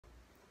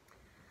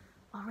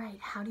All right,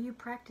 how do you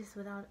practice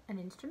without an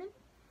instrument?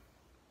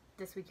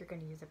 This week you're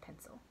going to use a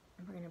pencil,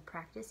 and we're going to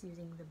practice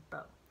using the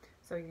bow.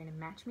 So you're going to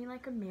match me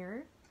like a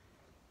mirror,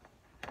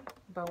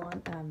 bow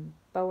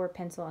or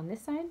pencil on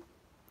this side,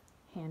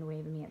 hand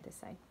wave me at this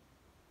side.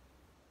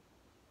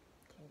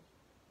 Okay,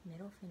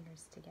 middle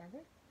fingers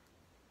together,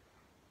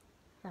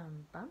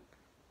 thumb bump,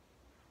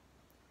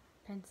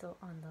 pencil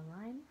on the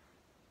line,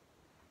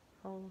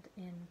 hold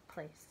in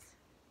place.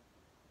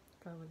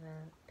 So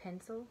the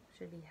pencil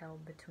should be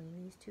held between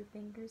these two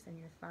fingers and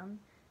your thumb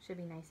should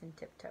be nice and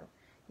tiptoe.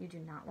 You do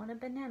not want a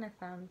banana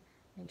thumb.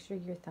 Make sure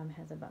your thumb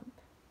has a bump.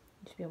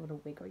 You should be able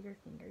to wiggle your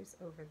fingers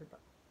over the bow.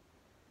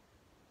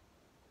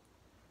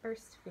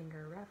 First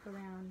finger wrap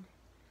around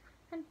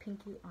and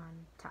pinky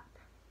on top.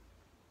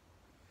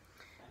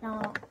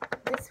 Now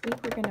this week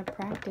we're going to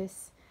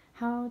practice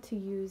how to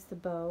use the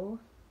bow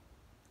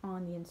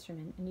on the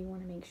instrument, and you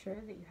want to make sure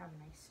that you have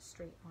a nice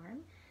straight arm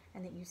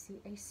and that you see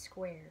a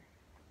square.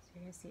 So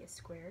you're going to see a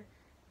square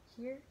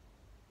here.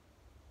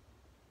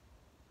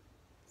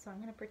 So I'm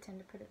going to pretend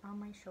to put it on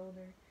my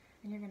shoulder,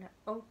 and you're going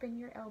to open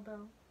your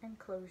elbow and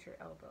close your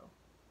elbow.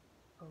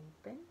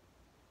 Open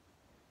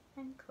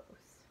and close.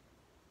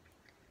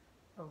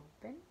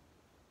 Open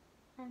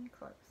and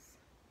close.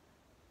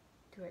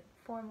 Do it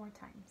 4 more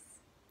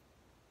times.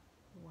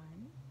 1,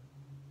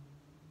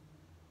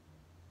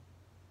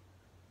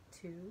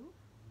 2,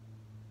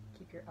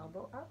 keep your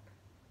elbow up.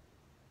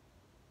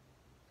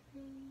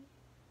 3,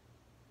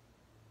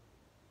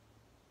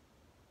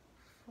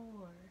 4.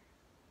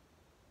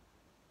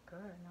 Good.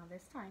 Now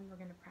this time we're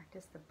going to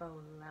practice the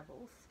bow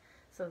levels.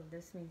 So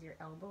this means your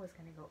elbow is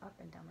going to go up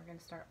and down. We're going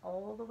to start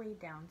all the way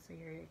down so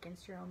you're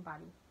against your own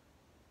body.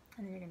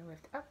 And then you're going to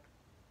lift up.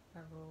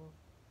 Level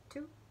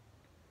 2,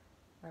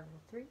 level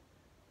 3,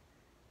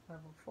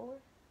 level 4,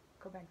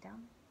 go back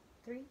down.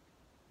 3,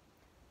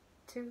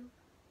 2,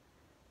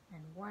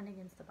 and 1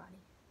 against the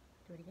body.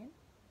 Do it again.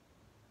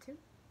 2,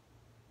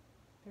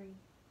 3,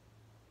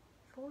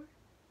 4,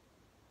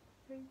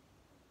 3,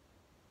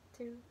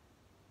 2,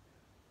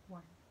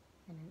 1.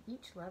 And in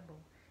each level,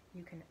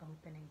 you can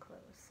open and close.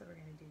 So we're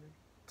going to do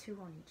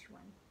 2 on each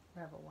one.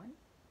 Level 1,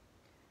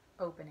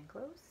 open and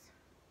close.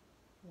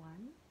 1,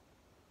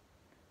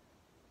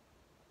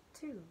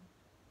 2,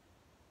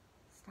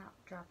 stop,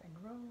 drop, and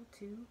roll.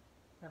 2,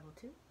 level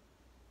 2,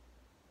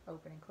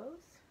 open and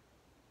close.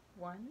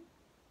 1,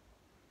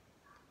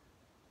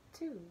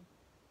 2,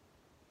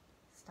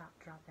 stop,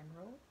 drop, and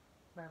roll.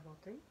 Level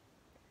 3,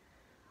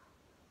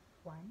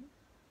 1,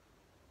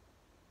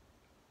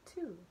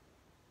 2,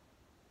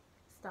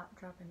 stop,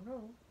 drop, and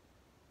roll.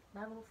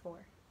 Level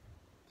 4.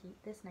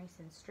 Keep this nice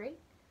and straight.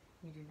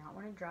 You do not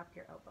want to drop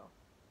your elbow.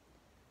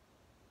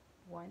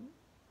 1,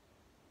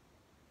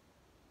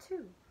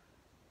 2.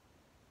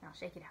 Now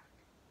shake it out.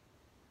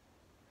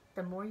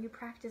 The more you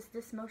practice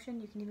this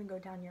motion, you can even go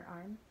down your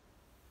arm,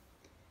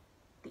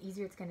 the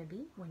easier it's going to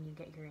be when you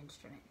get your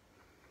instrument.